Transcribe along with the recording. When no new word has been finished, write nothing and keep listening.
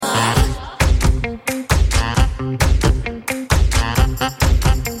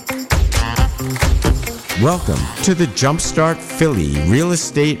Welcome to the Jumpstart Philly Real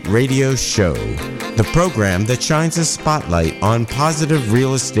Estate Radio Show, the program that shines a spotlight on positive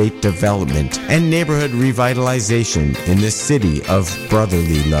real estate development and neighborhood revitalization in the city of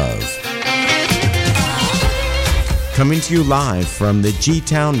brotherly love. Coming to you live from the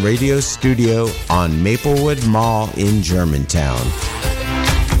G-Town Radio Studio on Maplewood Mall in Germantown.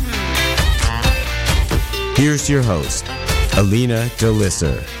 Here's your host, Alina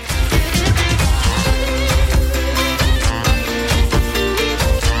DeLisser.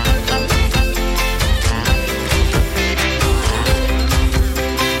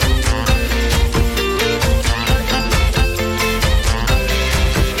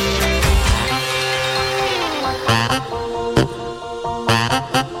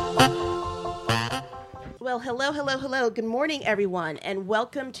 Hello. Good morning, everyone, and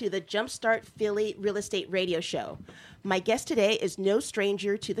welcome to the Jumpstart Philly Real Estate Radio Show. My guest today is no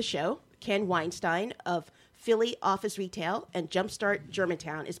stranger to the show. Ken Weinstein of Philly Office Retail and Jumpstart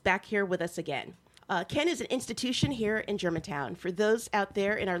Germantown is back here with us again. Ken is an institution here in Germantown. For those out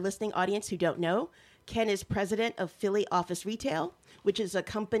there in our listening audience who don't know, Ken is president of Philly Office Retail, which is a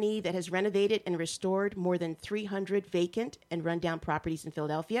company that has renovated and restored more than 300 vacant and rundown properties in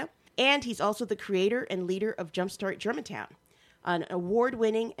Philadelphia. And he's also the creator and leader of Jumpstart Germantown, an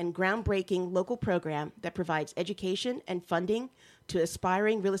award-winning and groundbreaking local program that provides education and funding to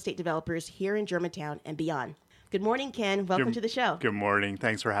aspiring real estate developers here in Germantown and beyond. Good morning, Ken. Welcome to the show. Good morning.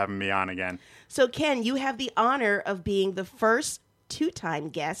 Thanks for having me on again. So, Ken, you have the honor of being the first two-time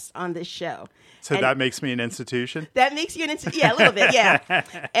guest on this show. So that makes me an institution? That makes you an institution. Yeah, a little bit, yeah.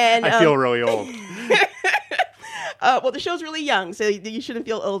 And I feel really old. Well, the show's really young, so you shouldn't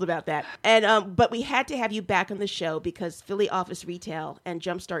feel old about that. And but we had to have you back on the show because Philly Office Retail and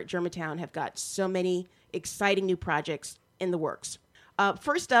Jumpstart Germantown have got so many exciting new projects in the works.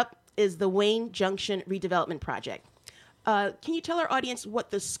 First up is the Wayne Junction redevelopment project. Can you tell our audience what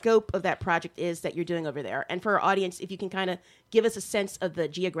the scope of that project is that you're doing over there? And for our audience, if you can kind of give us a sense of the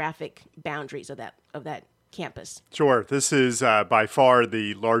geographic boundaries of that campus. Sure. This is by far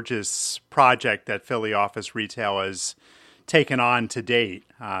the largest project that Philly Office Retail has taken on to date.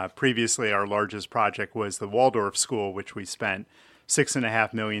 Previously, our largest project was the Waldorf School, which we spent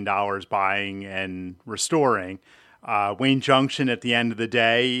 $6.5 million buying and restoring. Wayne Junction, at the end of the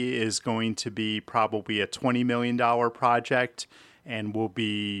day, is going to be probably a $20 million project, and we'll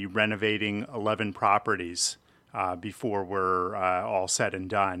be renovating 11 properties before we're all said and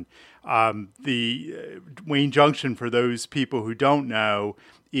done. The Wayne Junction, for those people who don't know,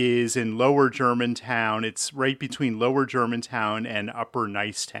 is in Lower Germantown. It's right between Lower Germantown and Upper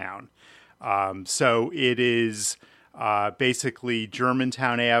Nicetown. So it is basically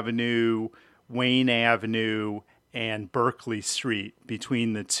Germantown Avenue, Wayne Avenue, and Berkeley Street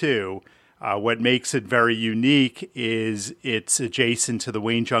between the two. What makes it very unique is it's adjacent to the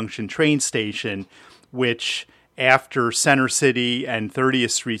Wayne Junction train station, which after Center City and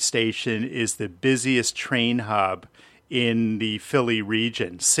 30th Street Station is the busiest train hub in the Philly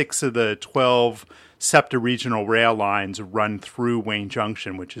region. 6 of the 12 SEPTA regional rail lines run through Wayne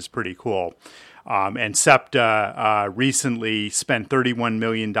Junction, which is pretty cool. And SEPTA recently spent $31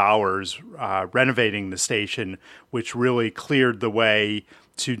 million renovating the station, which really cleared the way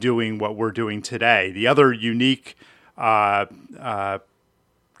to doing what we're doing today. The other unique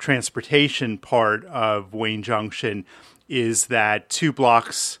transportation part of Wayne Junction is that 2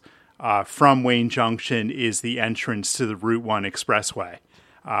 blocks from Wayne Junction is the entrance to the Route 1 Expressway,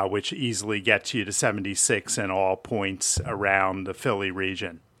 which easily gets you to 76 and all points around the Philly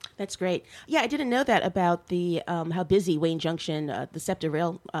region. That's great. Yeah, I didn't know that about the how busy Wayne Junction, the SEPTA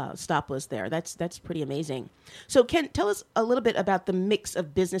rail stop was there. That's pretty amazing. So, Ken, tell us a little bit about the mix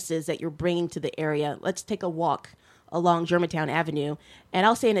of businesses that you're bringing to the area. Let's take a walk along Germantown Avenue, and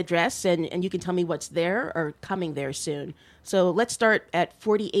I'll say an address, and you can tell me what's there or coming there soon. So let's start at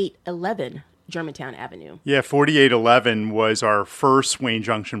 4811 Germantown Avenue. Yeah, 4811 was our first Wayne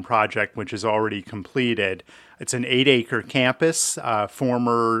Junction project, which is already completed. It's an 8-acre campus,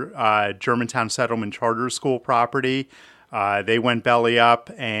 former Germantown Settlement Charter School property. They went belly up,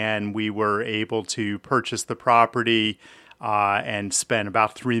 and we were able to purchase the property and spent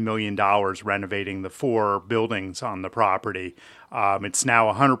about $3 million renovating the 4 buildings on the property. It's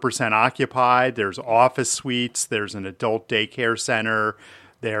now 100% occupied. There's office suites. There's an adult daycare center.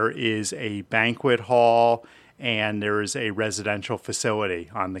 There is a banquet hall, and there is a residential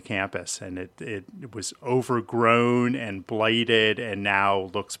facility on the campus. And it was overgrown and blighted and now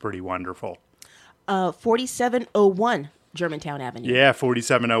looks pretty wonderful. 4701 Germantown Avenue. Yeah,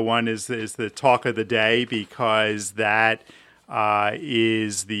 4701 is the talk of the day because that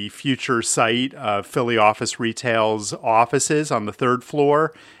is the future site of Philly Office Retail's offices on the third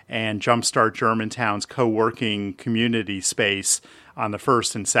floor and Jumpstart Germantown's co-working community space on the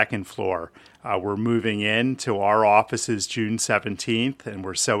first and second floor. We're moving into our offices June 17th, and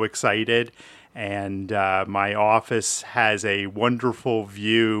we're so excited. And my office has a wonderful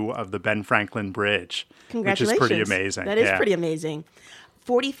view of the Ben Franklin Bridge, which is pretty amazing. That is pretty amazing.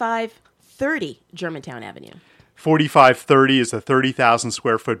 4530 Germantown Avenue. 4530 is a 30,000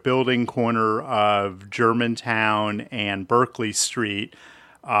 square foot building, corner of Germantown and Berkeley Street.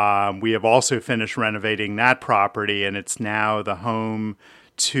 We have also finished renovating that property, and it's now the home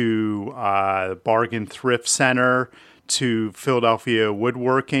to Bargain Thrift Center, to Philadelphia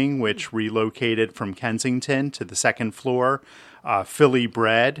Woodworking, which relocated from Kensington to the second floor, Philly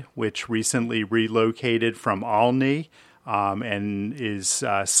Bread, which recently relocated from Alney and is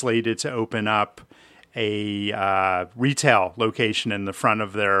slated to open up a retail location in the front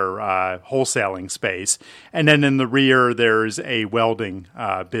of their wholesaling space. And then in the rear, there's a welding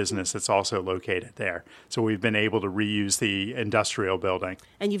business that's also located there. So we've been able to reuse the industrial building.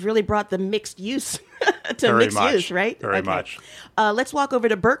 And you've really brought the mixed use to Very mixed much. use, right? Very much. Let's walk over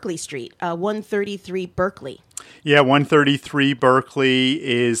to Berkeley Street, 133 Berkeley. Yeah, 133 Berkeley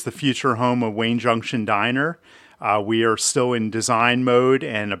is the future home of Wayne Junction Diner. We are still in design mode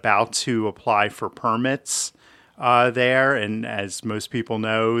and about to apply for permits there. And as most people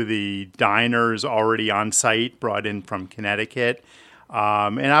know, the diner is already on site, brought in from Connecticut.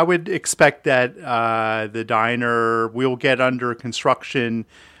 And I would expect that the diner will get under construction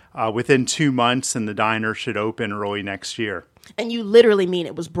within 2 months, and the diner should open early next year. And you literally mean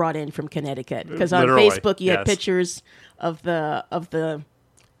it was brought in from Connecticut? Because on Literally, Facebook you had yes. pictures of the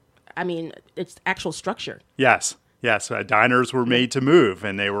I mean, its actual structure. Yes. Diners were made to move,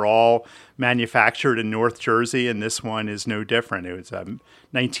 and they were all manufactured in North Jersey, and this one is no different. It was a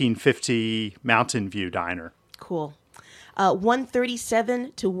 1950 Mountain View diner. Cool.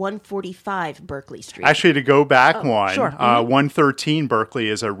 137 to 145 Berkeley Street. Actually, to go back one, sure. 113 Berkeley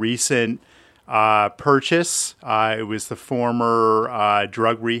is a recent purchase. It was the former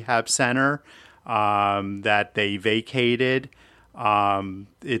drug rehab center that they vacated.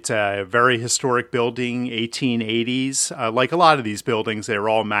 It's a very historic building, 1880s. Like a lot of these buildings, they were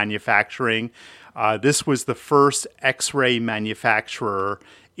all manufacturing. This was the first X-ray manufacturer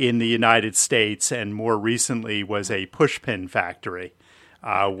in the United States, and more recently was a pushpin factory,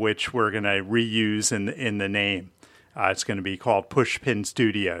 which we're going to reuse in the name. It's going to be called Pushpin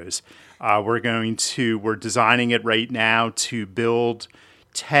Studios. We're designing it right now to build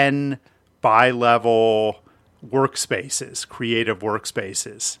 10 bi-level workspaces, creative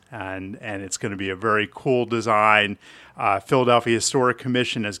workspaces, and it's going to be a very cool design. Philadelphia Historic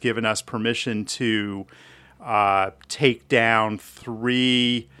Commission has given us permission to take down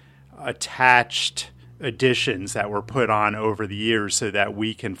 3 attached additions that were put on over the years so that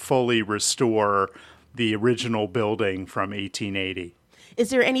we can fully restore the original building from 1880. Is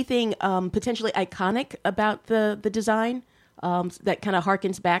there anything potentially iconic about the design? That kind of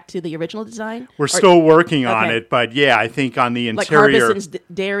harkens back to the original design? We're still working on it, but yeah, I think on the interior... Like Harbison's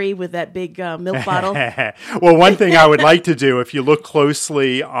Dairy with that big milk bottle? Well, one thing I would like to do, if you look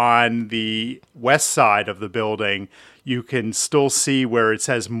closely on the west side of the building, you can still see where it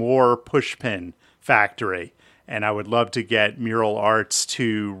says More Pushpin Factory. And I would love to get Mural Arts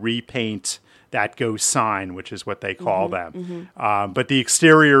to repaint that ghost sign, which is what they call them. But the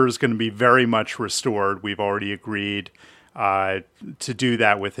exterior is going to be very much restored. We've already agreed to do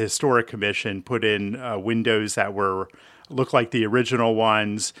that with the Historic Commission, put in windows that look like the original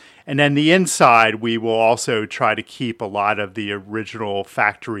ones. And then the inside, we will also try to keep a lot of the original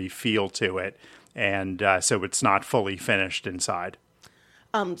factory feel to it. And so it's not fully finished inside.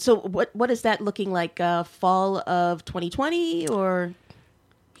 So what is that looking like? Fall of 2020 or...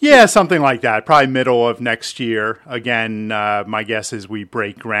 Yeah, something like that. Probably middle of next year. Again, my guess is we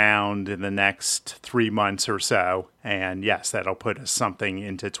break ground in the next 3 months or so. And yes, that'll put us something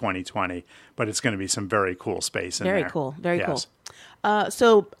into 2020. But it's going to be some very cool space in there. Very cool. Very cool.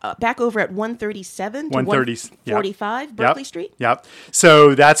 So back over at 137 to 145 Berkeley Street? Yep.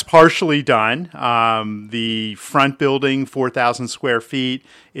 So that's partially done. The front building, 4,000 square feet,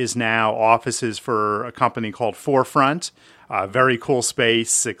 is now offices for a company called Forefront. Very cool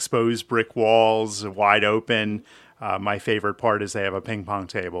space, exposed brick walls, wide open. My favorite part is they have a ping pong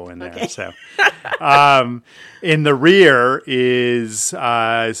table in there. Okay. So, in the rear is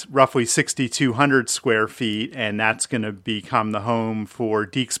roughly 6,200 square feet, and that's going to become the home for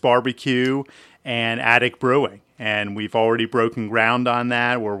Deke's Barbecue and Attic Brewing. And we've already broken ground on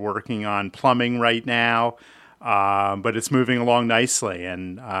that. We're working on plumbing right now. But it's moving along nicely,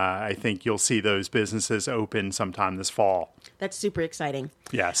 and I think you'll see those businesses open sometime this fall. That's super exciting.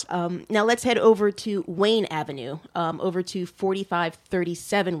 Yes. Now let's head over to Wayne Avenue, over to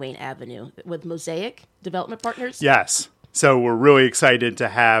 4537 Wayne Avenue with Mosaic Development Partners. Yes. So we're really excited to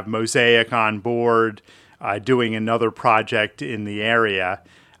have Mosaic on board doing another project in the area.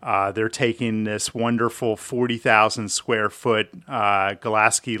 They're taking this wonderful 40,000 square foot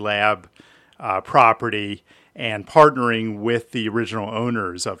Golaski Lab property and partnering with the original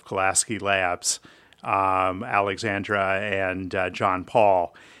owners of Golaski Labs, Alexandra and John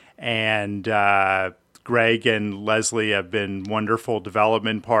Paul. And Greg and Leslie have been wonderful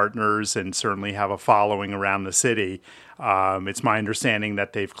development partners and certainly have a following around the city. It's my understanding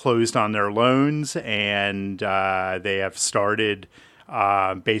that they've closed on their loans and they have started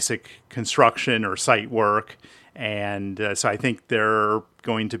basic construction or site work. And so I think they're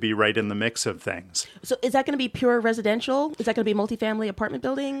going to be right in the mix of things. So is that going to be pure residential? Is that going to be multifamily apartment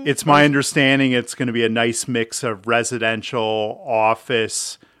building? It's my understanding it's going to be a nice mix of residential,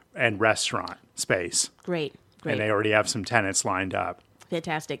 office, and restaurant space. Great. And they already have some tenants lined up.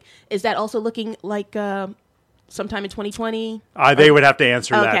 Fantastic. Is that also looking like sometime in 2020? They would have to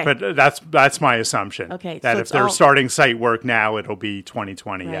answer Okay. that, but that's my assumption. Okay, That so if it's they're all- starting site work now, it'll be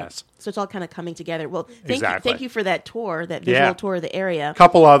 2020, Right. yes. So it's all kind of coming together. Well, Exactly. thank you for that tour, that visual Yeah. tour of the area. A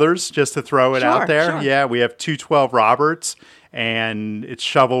couple others just to throw it Sure, out there. sure. Yeah, we have 212 Roberts, and it's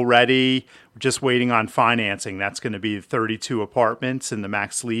shovel ready. We're just waiting on financing. That's going to be 32 apartments in the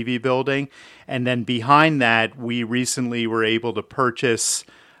Max Levy building. And then behind that, we recently were able to purchase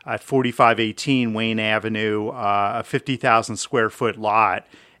at 4518 Wayne Avenue, a 50,000 square foot lot.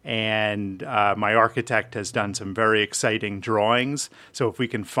 And my architect has done some very exciting drawings. So if we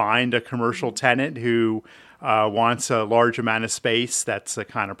can find a commercial tenant who wants a large amount of space, that's the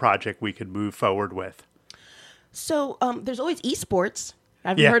kind of project we could move forward with. So there's always esports.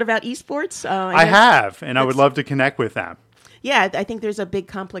 Have Yeah. you heard about esports? I have, and I would love to connect with them. Yeah, I think there's a big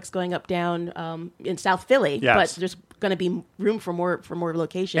complex going up down in South Philly, Yes. but there's going to be room for more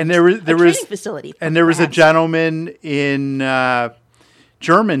locations. And there was a training facility, and there was a perhaps. gentleman in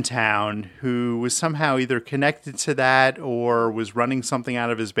Germantown who was somehow either connected to that or was running something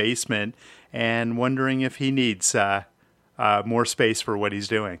out of his basement and wondering if he needs more space for what he's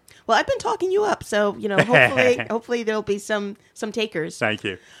doing. Well, I've been talking you up, so hopefully there'll be some takers. Thank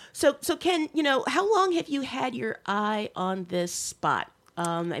you. So Ken, how long have you had your eye on this spot?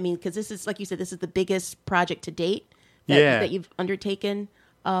 Because this is, like you said, this is the biggest project to date that you've undertaken.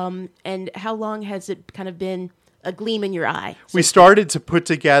 And how long has it kind of been a gleam in your eye? We started to put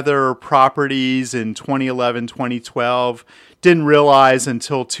together properties in 2011, 2012. Didn't realize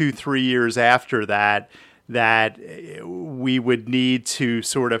until 2-3 years after that we would need to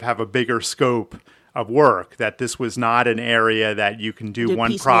sort of have a bigger scope of work, that this was not an area that you can do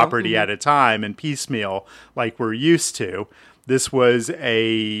one piecemeal. property at a time and piecemeal like we're used to. This was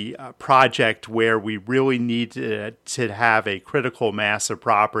a project where we really needed to have a critical mass of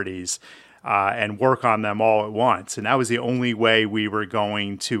properties and work on them all at once. And that was the only way we were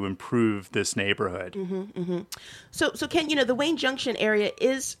going to improve this neighborhood. So Ken, the Wayne Junction area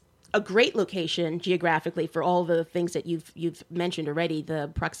is a great location geographically for all the things that you've mentioned already: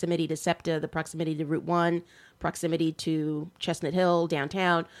 the proximity to SEPTA, the proximity to Route 1, proximity to Chestnut Hill,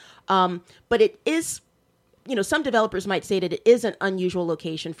 downtown. But it is, some developers might say that it is an unusual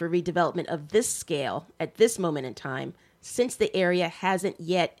location for redevelopment of this scale at this moment in time, since the area hasn't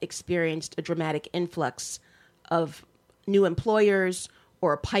yet experienced a dramatic influx of new employers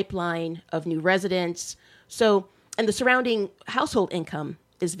or a pipeline of new residents. So, and the surrounding household income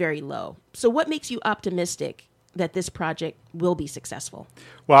is very low. So what makes you optimistic that this project will be successful?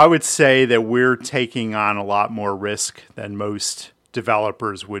 Well, I would say that we're taking on a lot more risk than most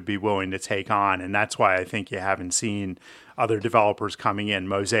developers would be willing to take on. And that's why I think you haven't seen other developers coming in.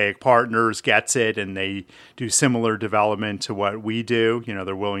 Mosaic Partners gets it, and they do similar development to what we do.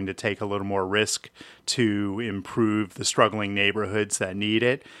 They're willing to take a little more risk to improve the struggling neighborhoods that need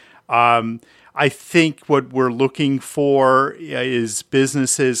it. I think what we're looking for is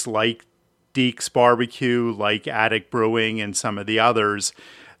businesses like Deke's Barbecue, like Attic Brewing, and some of the others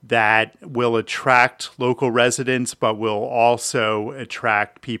that will attract local residents, but will also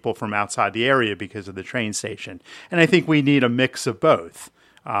attract people from outside the area because of the train station. And I think we need a mix of both.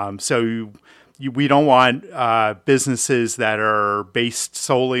 We don't want businesses that are based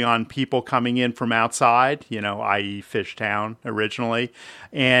solely on people coming in from outside, i.e. Fishtown originally.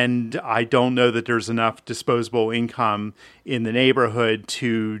 And I don't know that there's enough disposable income in the neighborhood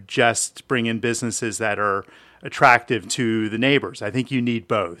to just bring in businesses that are attractive to the neighbors. I think you need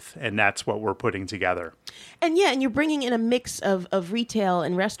both, and that's what we're putting together. And you're bringing in a mix of retail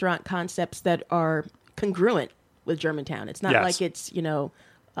and restaurant concepts that are congruent with Germantown. It's not like it's,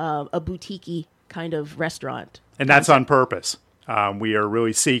 a boutique-y kind of restaurant. And that's on purpose. We are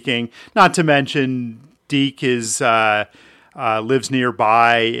really seeking, not to mention Deke lives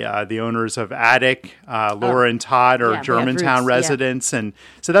nearby. The owners of Attic, Laura and Todd, are Germantown residents. And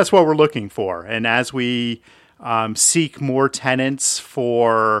so that's what we're looking for. And as we seek more tenants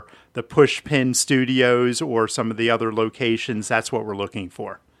for the Pushpin Studios or some of the other locations, that's what we're looking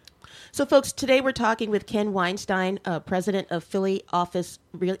for. So, folks, today we're talking with Ken Weinstein, president of Philly Office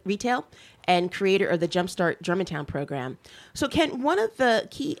Retail and creator of the Jumpstart Germantown program. So, Ken, one of the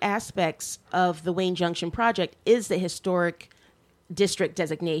key aspects of the Wayne Junction project is the historic district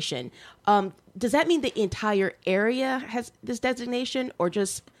designation. Does that mean the entire area has this designation or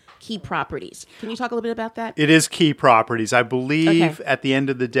just key properties? Can you talk a little bit about that? It is key properties. I believe at the end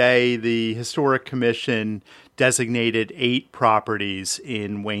of the day, the Historic Commission designated 8 properties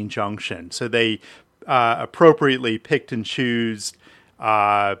in Wayne Junction. So they appropriately picked and chose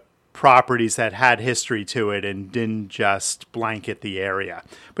properties that had history to it and didn't just blanket the area.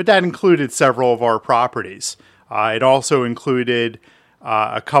 But that included several of our properties. It also included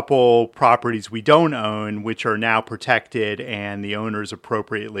a couple properties we don't own, which are now protected, and the owners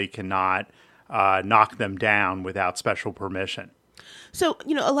appropriately cannot knock them down without special permission. So,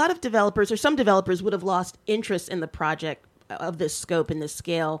 a lot of developers, or some developers, would have lost interest in the project of this scope and this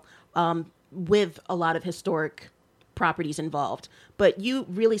scale with a lot of historic properties involved. But you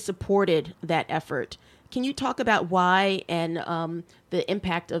really supported that effort. Can you talk about why and the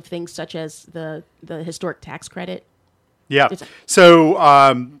impact of things such as the historic tax credit? Yeah. So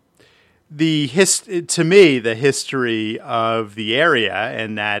to me, the history of the area,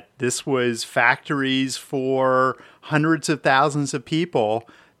 and that this was factories for hundreds of thousands of people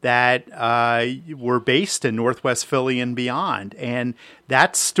that were based in Northwest Philly and beyond. And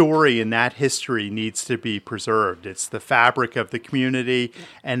that story and that history needs to be preserved. It's the fabric of the community,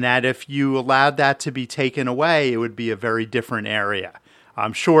 and that if you allowed that to be taken away, it would be a very different area.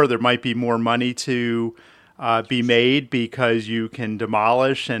 I'm sure there might be more money to be made because you can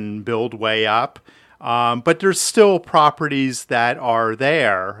demolish and build way up. But there's still properties that are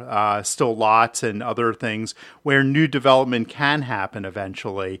there, still lots and other things where new development can happen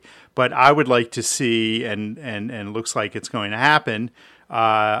eventually. But I would like to see, and it looks like it's going to happen,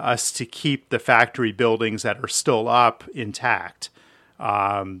 us to keep the factory buildings that are still up intact.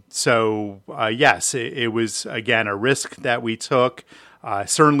 Yes, it was, again, a risk that we took.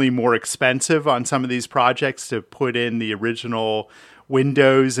 Certainly more expensive on some of these projects to put in the original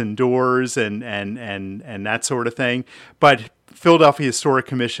windows and doors and that sort of thing. But Philadelphia Historic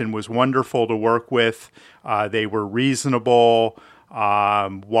Commission was wonderful to work with. They were reasonable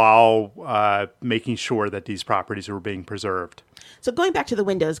while making sure that these properties were being preserved. So going back to the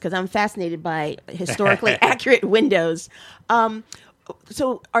windows, because I'm fascinated by historically accurate windows.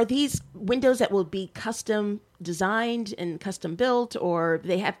 So are these windows that will be custom designed and custom built, or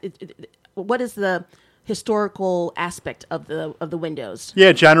they have? What is the historical aspect of the windows?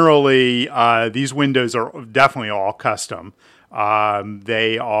 Yeah, generally these windows are definitely all custom.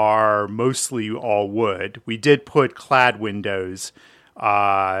 They are mostly all wood. We did put clad windows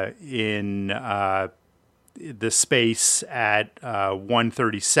in the space at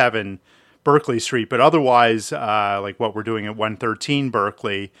 137 Berkeley Street, but otherwise, like what we're doing at 113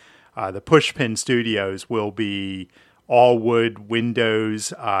 Berkeley, the Pushpin Studios will be all wood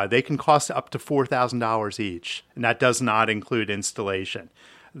windows. They can cost up to $4,000 each, and that does not include installation.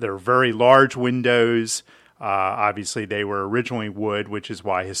 They're very large windows. Obviously, they were originally wood, which is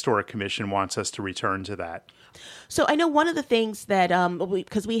why Historic Commission wants us to return to that. So I know one of the things that,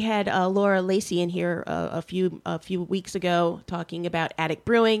 because we had Laura Lacey in here a few weeks ago talking about Attic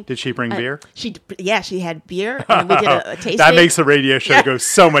Brewing. Did she bring beer? She had beer, and we did a tasting. That makes the radio show go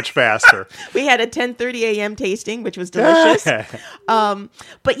so much faster. We had a 10:30 a.m. tasting, which was delicious.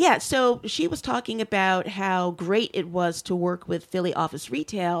 But yeah, so she was talking about how great it was to work with Philly Office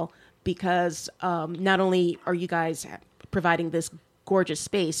Retail because not only are you guys providing this gorgeous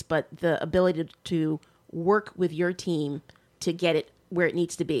space, but the ability to work with your team to get it where it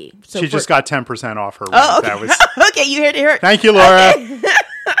needs to be. So she just got 10% off her rent. Oh, okay. That was... Okay, you heard it. Thank you, Laura. Okay.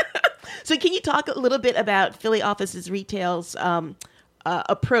 So can you talk a little bit about Philly Office Retail's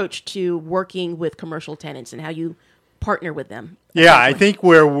approach to working with commercial tenants and how you partner with them? Yeah, I think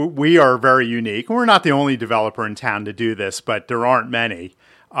where we are very unique. We're not the only developer in town to do this, but there aren't many.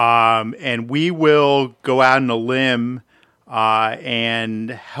 And we will go out on a limb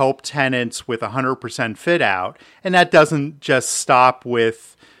and help tenants with 100% fit out. And that doesn't just stop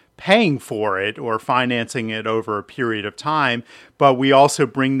with paying for it or financing it over a period of time, but we also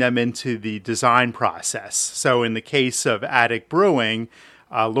bring them into the design process. So in the case of Attic Brewing,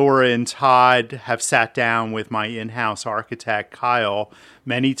 Laura and Todd have sat down with my in-house architect, Kyle,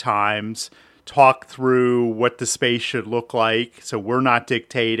 many times, talk through what the space should look like. So we're not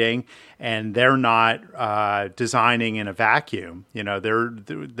dictating, and they're not designing in a vacuum. You know,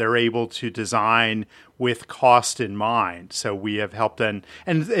 they're able to design with cost in mind. So we have helped them,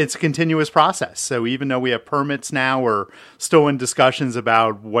 and it's a continuous process. So even though we have permits now, we're still in discussions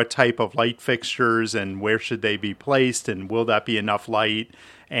about what type of light fixtures and where should they be placed, and will that be enough light?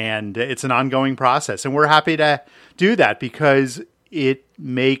 And it's an ongoing process, and we're happy to do that because it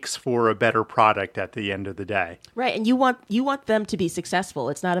makes for a better product at the end of the day. Right, and you want them to be successful.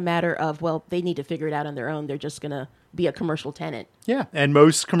 It's not a matter of, well, they need to figure it out on their own. They're just going to be a commercial tenant. Yeah, and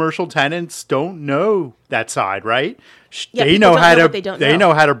most commercial tenants don't know that side, right? Yeah, they know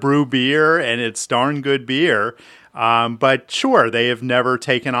how to brew beer, and it's darn good beer. But sure, they have never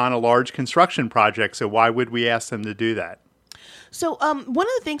taken on a large construction project, so why would we ask them to do that? So one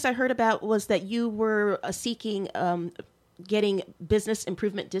of the things I heard about was that you were seeking getting business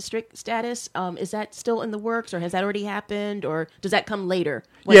improvement district status. Is that still in the works, or has that already happened, or does that come later?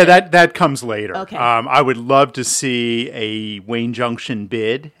 That comes later. Okay. I would love to see a Wayne Junction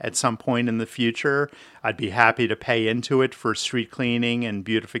bid at some point in the future. I'd be happy to pay into it for street cleaning and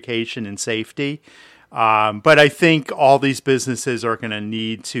beautification and safety. But I think all these businesses are going to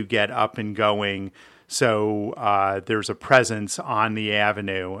need to get up and going. So there's a presence on the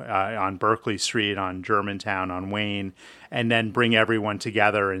avenue, on Berkeley Street, on Germantown, on Wayne, and then bring everyone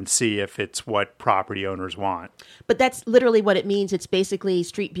together and see if it's what property owners want. But that's literally what it means. It's basically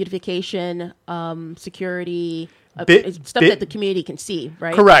street beautification, security, stuff that the community can see,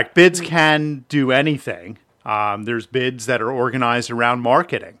 right? Correct. Bids can do anything. There's bids that are organized around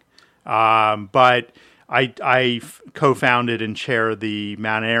marketing. But I co-founded and chair the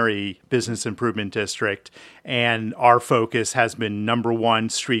Mount Airy Business Improvement District, and our focus has been number 1,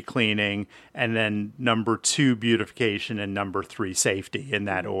 street cleaning, and then number 2, beautification, and number 3, safety, in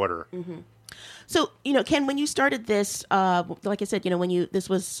that order. Mm-hmm. So, Ken, when you started this, like I said, this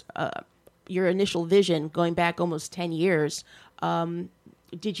was your initial vision going back almost 10 years,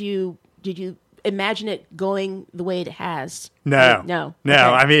 did you imagine it going the way it has? No. Okay.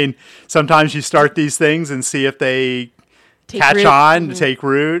 I mean, sometimes you start these things and see if they catch on, take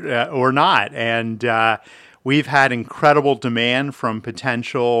root, or not. And we've had incredible demand from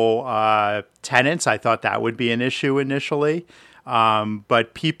potential tenants. I thought that would be an issue initially.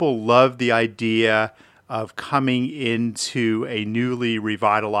 But people love the idea of coming into a newly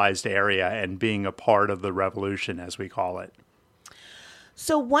revitalized area and being a part of the revolution, as we call it.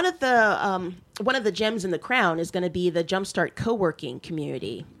 So one of the gems in the crown is going to be the Jumpstart co-working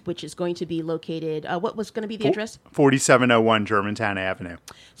community, which is going to be located. What was going to be the address? 4701 Germantown Avenue.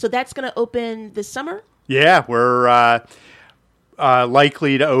 So that's going to open this summer? Yeah, we're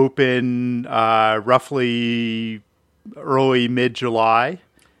likely to open roughly early mid-July.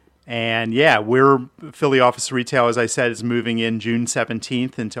 And yeah, Philly Office Retail, as I said, is moving in June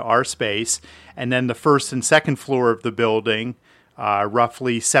 17th into our space. And then the first and second floor of the building,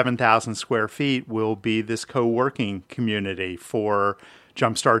 roughly 7,000 square feet, will be this co-working community for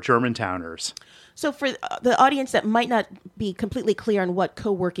Jumpstart Germantowners. So for the audience that might not be completely clear on what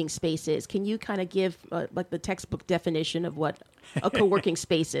co-working space is, can you kind of give like the textbook definition of what a co-working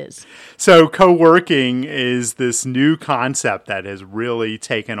space is? So co-working is this new concept that has really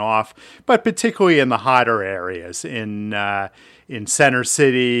taken off, but particularly in the hotter areas, in Center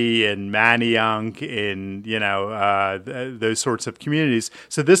City, in Manayunk, in those sorts of communities.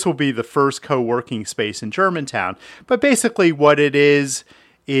 So this will be the first co-working space in Germantown. But basically what it is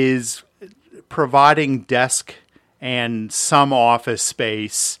providing desk and some office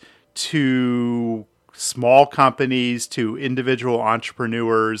space to small companies, to individual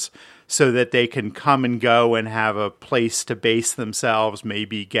entrepreneurs, so that they can come and go and have a place to base themselves,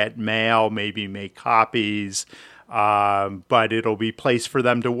 maybe get mail, maybe make copies, but it'll be a place for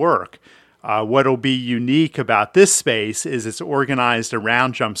them to work. What'll be unique about this space is it's organized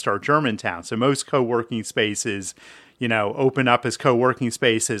around Jumpstart Germantown. So most co-working spaces, open up as co-working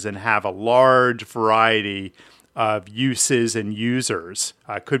spaces and have a large variety of uses and users.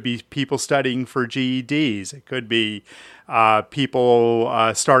 Could be people studying for GEDs. It could be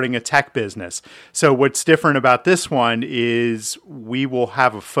people starting a tech business. So what's different about this one is we will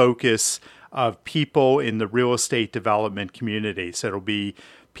have a focus of people in the real estate development community. So it'll be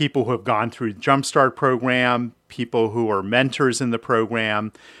people who have gone through the Jumpstart program, people who are mentors in the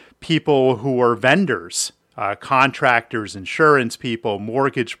program, people who are vendors, contractors, insurance people,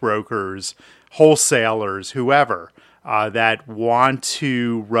 mortgage brokers, wholesalers, whoever, that want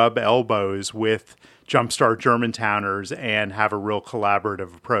to rub elbows with Jumpstart Germantowners and have a real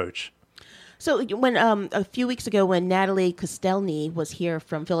collaborative approach. So when a few weeks ago, when Natalie Kostelny was here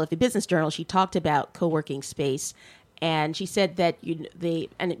from Philadelphia Business Journal, she talked about co-working space, and she said that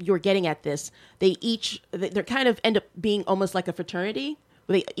and you were getting at this, they kind of end up being almost like a fraternity,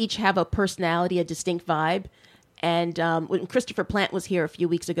 where they each have a personality, a distinct vibe. And when Christopher Plant was here a few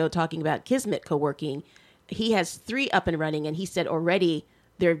weeks ago talking about Kismet Co-working, he has 3 up and running, and he said already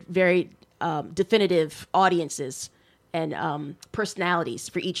they're very definitive audiences and personalities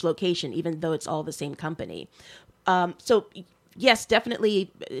for each location, even though it's all the same company. So yes,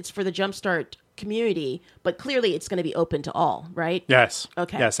 definitely it's for the Jumpstart community, but clearly it's going to be open to all, right? Yes.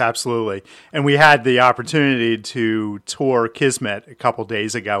 Okay. Yes, absolutely. And we had the opportunity to tour Kismet a couple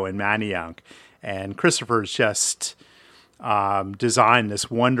days ago in Manayunk, and Christopher's just designed this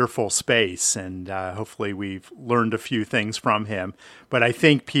wonderful space, and hopefully we've learned a few things from him. But I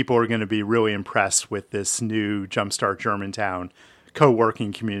think people are going to be really impressed with this new Jumpstart Germantown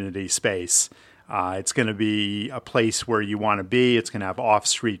co-working community space. It's going to be a place where you want to be. It's going to have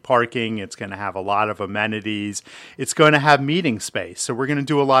off-street parking. It's going to have a lot of amenities. It's going to have meeting space. So we're going to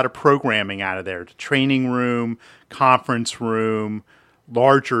do a lot of programming out of there. The training room, conference room,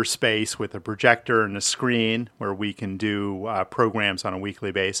 larger space with a projector and a screen where we can do programs on a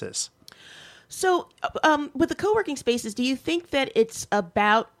weekly basis. So with the co-working spaces, do you think that it's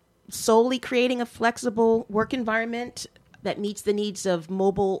about solely creating a flexible work environment that meets the needs of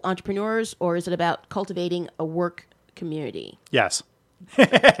mobile entrepreneurs, or is it about cultivating a work community? Yes.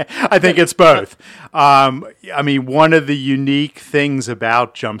 I think it's both. I mean, one of the unique things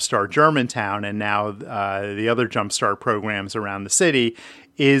about Jumpstart Germantown and now the other Jumpstart programs around the city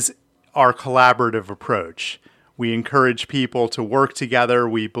is our collaborative approach. We encourage people to work together.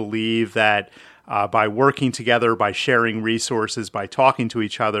 We believe that by working together, by sharing resources, by talking to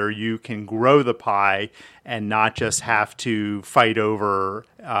each other, you can grow the pie and not just have to fight over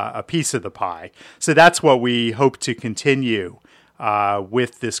a piece of the pie. So that's what we hope to continue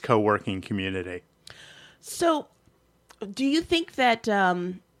with this co-working community. So do you think that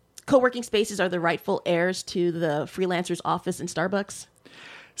co-working spaces are the rightful heirs to the freelancer's office in Starbucks?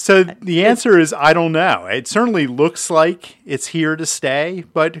 So the answer is, I don't know. It certainly looks like it's here to stay,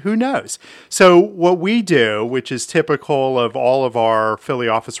 but who knows? So what we do, which is typical of all of our Philly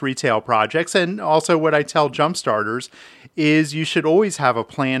office retail projects, and also what I tell Jumpstarters, is you should always have a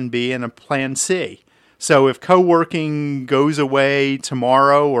plan B and a plan C. So if co-working goes away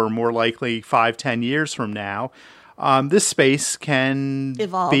tomorrow, or more likely 5-10 years from now, this space can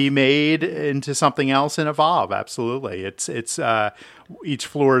be made into something else and evolve. Absolutely. It's each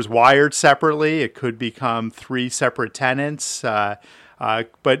floor is wired separately. It could become 3 separate tenants. But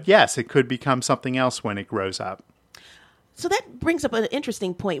yes, it could become something else when it grows up. So that brings up an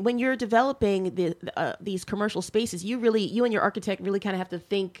interesting point. When you're developing these commercial spaces, you and your architect really kind of have to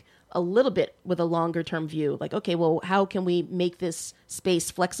think a little bit with a longer term view. Like, okay, well, how can we make this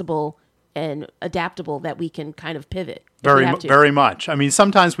space flexible and adaptable that we can kind of pivot? Very much. I mean,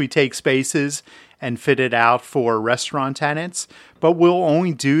 sometimes we take spaces and fit it out for restaurant tenants, but we'll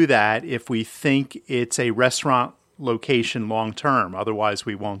only do that if we think it's a restaurant location long term. Otherwise,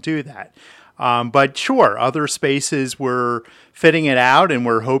 we won't do that. But sure, other spaces we're fitting it out and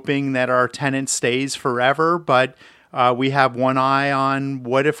we're hoping that our tenant stays forever, but we have one eye on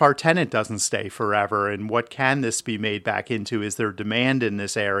what if our tenant doesn't stay forever, and what can this be made back into? Is there demand in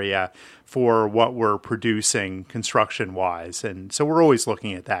this area for what we're producing construction-wise? And so we're always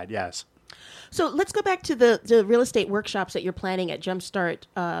looking at that, yes. So let's go back to the real estate workshops that you're planning at Jumpstart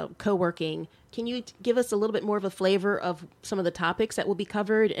Co-working. Can you give us a little bit more of a flavor of some of the topics that will be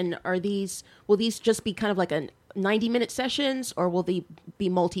covered? And will these just be kind of like a 90-minute sessions, or will they be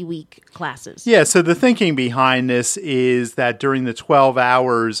multi-week classes? Yeah, so the thinking behind this is that during the 12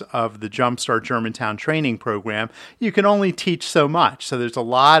 hours of the Jumpstart Germantown training program, you can only teach so much. So there's a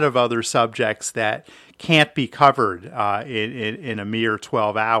lot of other subjects that can't be covered in a mere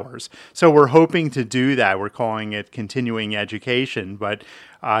 12 hours. So we're hoping to do that. We're calling it continuing education, but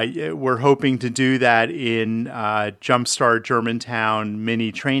we're hoping to do that in Jumpstart Germantown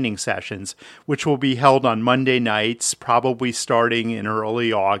mini training sessions, which will be held on Monday nights, probably starting in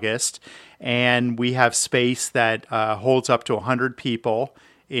early August. And we have space that holds up to 100 people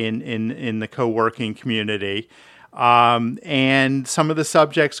in the co-working community. And some of the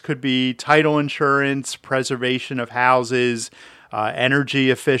subjects could be title insurance, preservation of houses, energy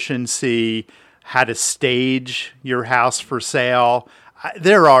efficiency, how to stage your house for sale.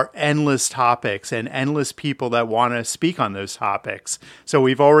 There are endless topics and endless people that want to speak on those topics. So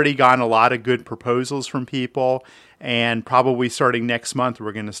we've already gotten a lot of good proposals from people, and probably starting next month,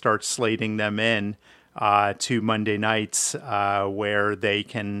 we're going to start slating them in to Monday nights where they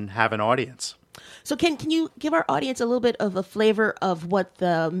can have an audience. So can you give our audience a little bit of a flavor of what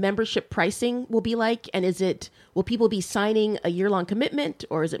the membership pricing will be like? And will people be signing a year-long commitment,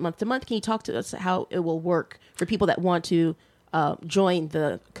 or is it month to month? Can you talk to us how it will work for people that want to join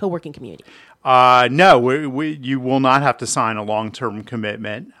the co-working community? No, you will not have to sign a long-term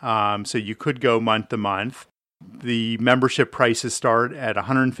commitment. So you could go month to month. The membership prices start at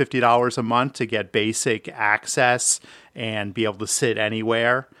 $150 a month to get basic access and be able to sit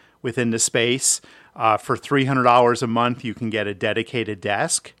anywhere within the space. For $300 a month, you can get a dedicated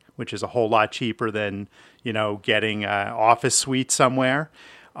desk, which is a whole lot cheaper than, getting an office suite somewhere.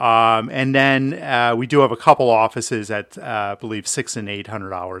 And then we do have a couple offices at, I believe, $600 and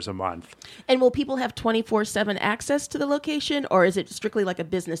 $800 a month. And will people have 24/7 access to the location, or is it strictly like a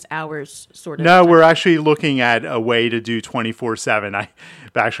business hours sort of? No, we're actually looking at a way to do 24/7. I've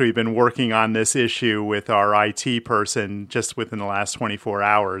actually been working on this issue with our IT person just within the last 24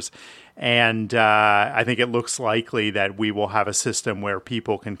 hours. And I think it looks likely that we will have a system where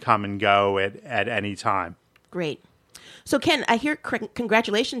people can come and go at any time. Great. So, Ken, I hear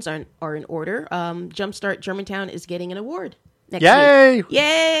congratulations are in order. Jumpstart Germantown is getting an award next week.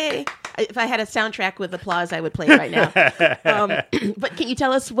 Yay! If I had a soundtrack with applause, I would play it right now. But can you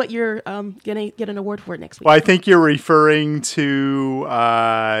tell us what you're going to get an award for next week? Well, I think you're referring to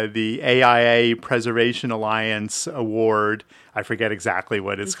the AIA Preservation Alliance Award. I forget exactly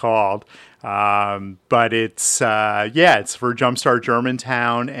what it's called. But it's for Jumpstart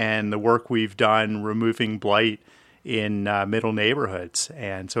Germantown and the work we've done removing blight in middle neighborhoods.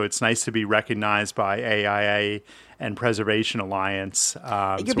 And so it's nice to be recognized by AIA and Preservation Alliance.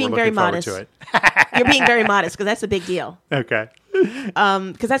 You're being very modest. You're being very modest because that's a big deal. Okay.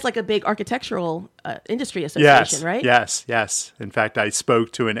 Because that's like a big architectural industry association, right? Yes. In fact, I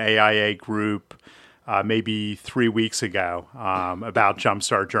spoke to an AIA group maybe 3 weeks ago about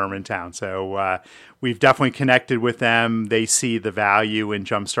Jumpstart Germantown. So we've definitely connected with them. They see the value in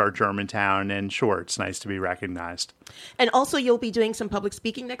Jumpstart Germantown, and sure, it's nice to be recognized. And also, you'll be doing some public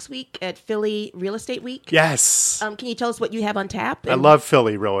speaking next week at Philly Real Estate Week. Yes. Can you tell us what you have on tap? I love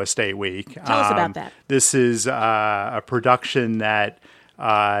Philly Real Estate Week. Tell us about that. This is a production that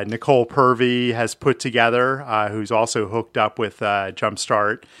Nicole Purvey has put together, who's also hooked up with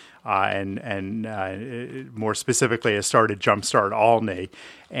Jumpstart. And more specifically has started Jumpstart Olney.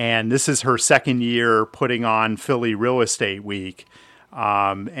 And this is her second year putting on Philly Real Estate Week.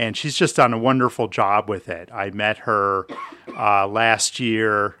 And she's just done a wonderful job with it. I met her last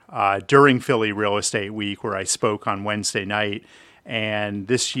year during Philly Real Estate Week, where I spoke on Wednesday night. And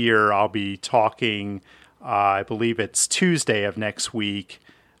this year I'll be talking, I believe it's Tuesday of next week,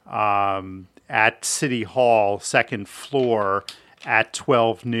 at City Hall, second floor, at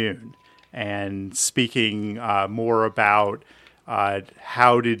 12 noon, and speaking more about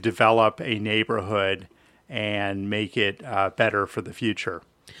how to develop a neighborhood and make it better for the future.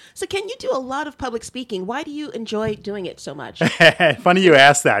 So Ken, you do a lot of public speaking. Why do you enjoy doing it so much? Funny you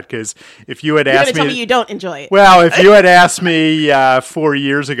ask that, because if you had asked me... tell me you don't enjoy it. Well, if you had asked me 4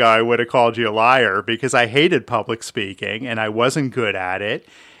 years ago, I would have called you a liar, because I hated public speaking and I wasn't good at it.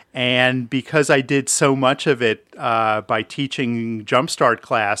 And because I did so much of it by teaching Jumpstart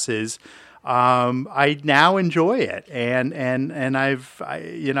classes, I now enjoy it, and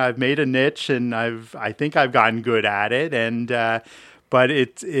I've made a niche, and I think I've gotten good at it. And but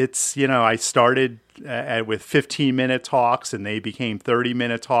it's I started with 15-minute talks, and they became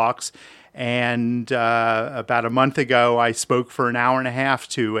 30-minute talks. And about a month ago, I spoke for an hour and a half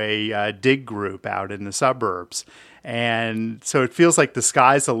to a dig group out in the suburbs. And so it feels like the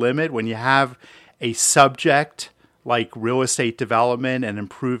sky's the limit when you have a subject like real estate development and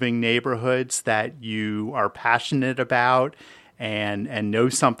improving neighborhoods that you are passionate about and know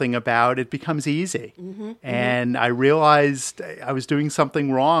something about. It becomes easy. Mm-hmm, and I realized I was doing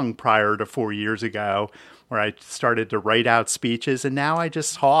something wrong prior to 4 years ago, where I started to write out speeches, and now I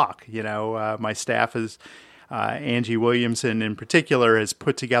just talk. My staff is... Angie Williamson in particular has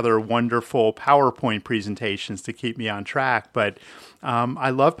put together wonderful PowerPoint presentations to keep me on track. But I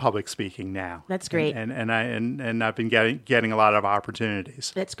love public speaking now. That's great, and I've been getting a lot of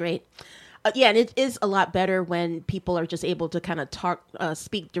opportunities. That's great. And it is a lot better when people are just able to kind of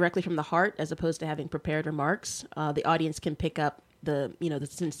speak directly from the heart, as opposed to having prepared remarks. The audience can pick up the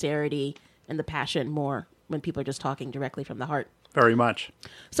sincerity and the passion more when people are just talking directly from the heart. very much.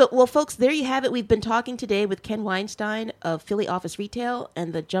 So, well, folks, there you have it. We've been talking today with Ken Weinstein of Philly Office Retail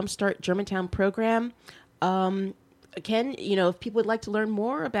and the Jumpstart Germantown program. Ken, if people would like to learn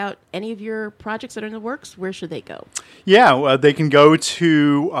more about any of your projects that are in the works, where should they go? Yeah, well, they can go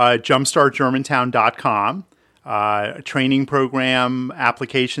to jumpstartgermantown.com. Training program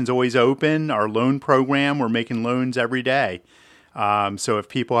applications always open. Our loan program, we're making loans every day. So if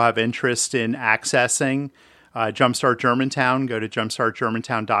people have interest in accessing Jumpstart Germantown, go to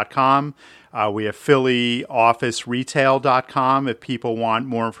jumpstartgermantown.com. We have phillyofficeretail.com if people want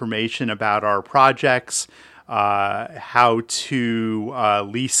more information about our projects, how to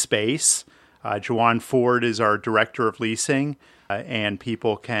lease space. Joanne Ford is our director of leasing, and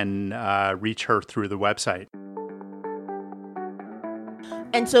people can reach her through the website.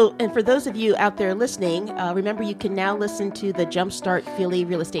 And for those of you out there listening, remember you can now listen to the Jumpstart Philly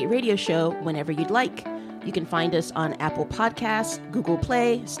Real Estate Radio Show whenever you'd like. You can find us on Apple Podcasts, Google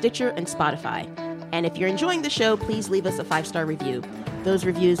Play, Stitcher, and Spotify. And if you're enjoying the show, please leave us a 5-star review. Those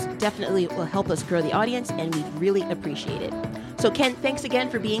reviews definitely will help us grow the audience, and we really appreciate it. So, Ken, thanks again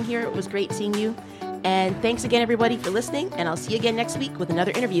for being here. It was great seeing you. And thanks again, everybody, for listening. And I'll see you again next week with another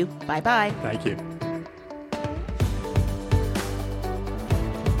interview. Bye-bye. Thank you.